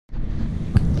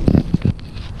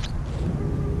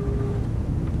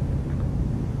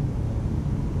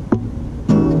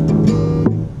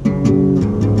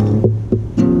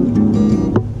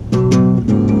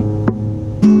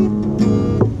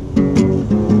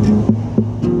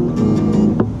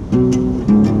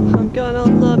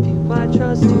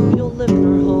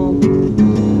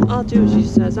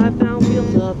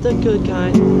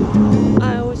kind.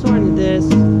 I always wanted this.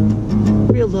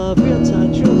 Real love, real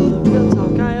touch, real love, real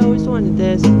talk. I always wanted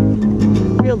this.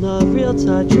 Real love, real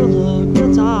touch, real love,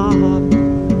 real talk.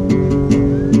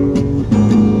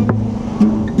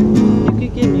 You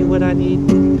could give me what I need,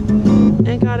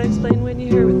 and gotta explain when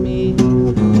you're here with me.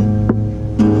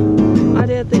 I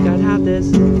didn't think I'd have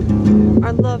this.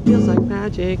 Our love feels like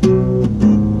magic.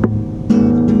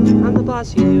 I'm the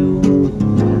boss of you.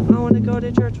 I wanna go to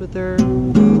church with her.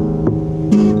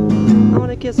 I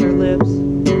wanna kiss her lips.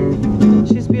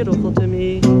 She's beautiful to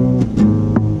me. I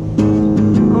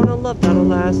wanna love that'll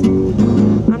last.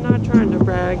 I'm not trying to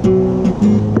brag.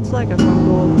 It's like I found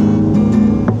gold.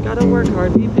 Gotta work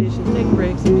hard, be patient, take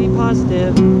breaks, and be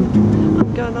positive.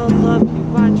 I'm gonna love you,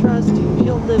 I trust you,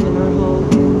 you'll live in our home.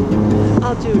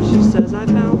 I'll do what she says, I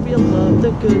found real love,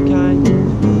 the good kind.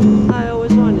 I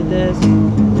always wanted this.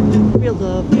 Real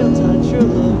love, real touch, real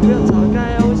love, real talk.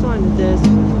 I always wanted this.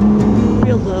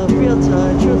 Real love, real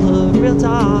touch, real love, real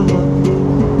talk.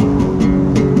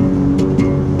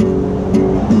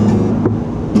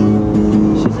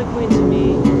 She's a queen to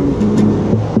me.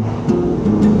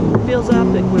 It feels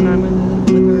epic when I'm with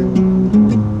her.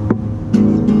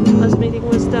 Us meeting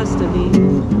was destiny.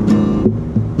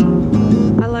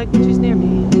 I like when she's near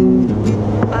me.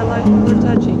 I like when we're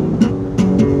touching.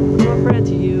 I'm a friend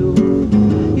to you.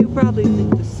 You probably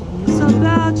think this song is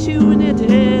about you, and it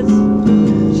is.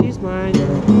 She's mine.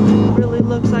 Really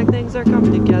looks like things are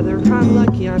coming together. I'm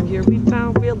lucky I'm here. We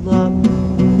found real love.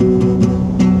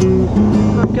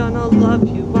 I'm gonna love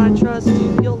you. I trust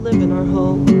you. You'll live in our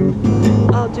home.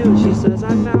 I'll do what she says. I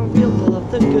found real love,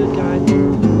 the good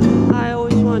kind. I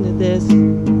always wanted this.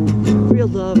 Real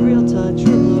love, real touch,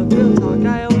 real love, real talk.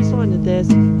 I always wanted this.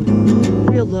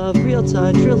 Real love, real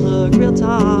touch, real love, real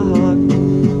talk.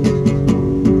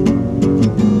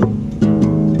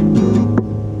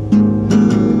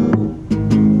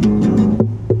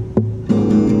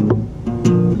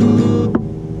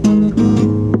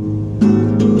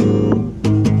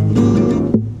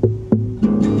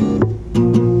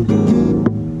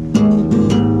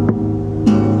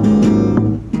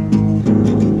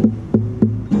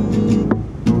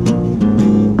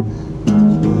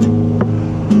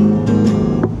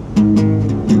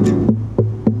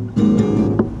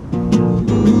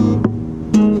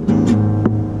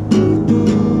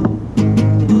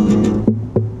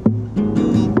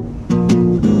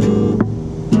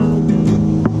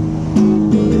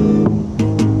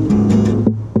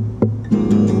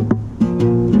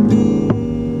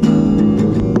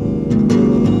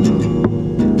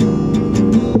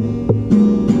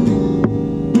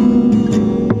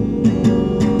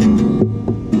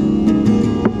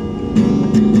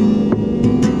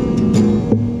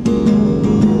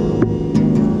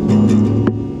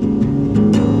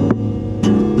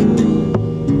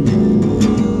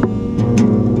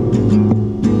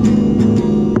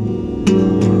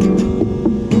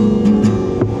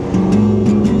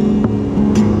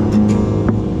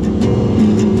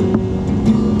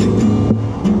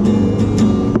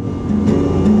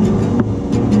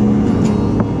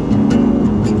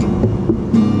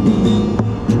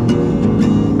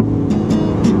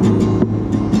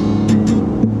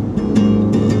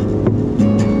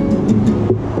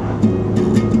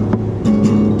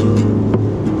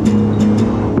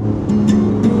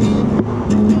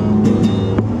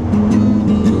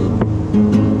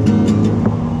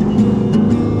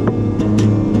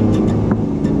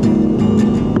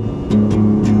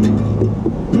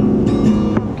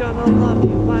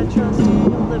 I trust you,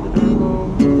 you'll live in our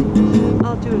home.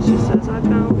 I'll do as she says, I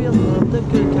found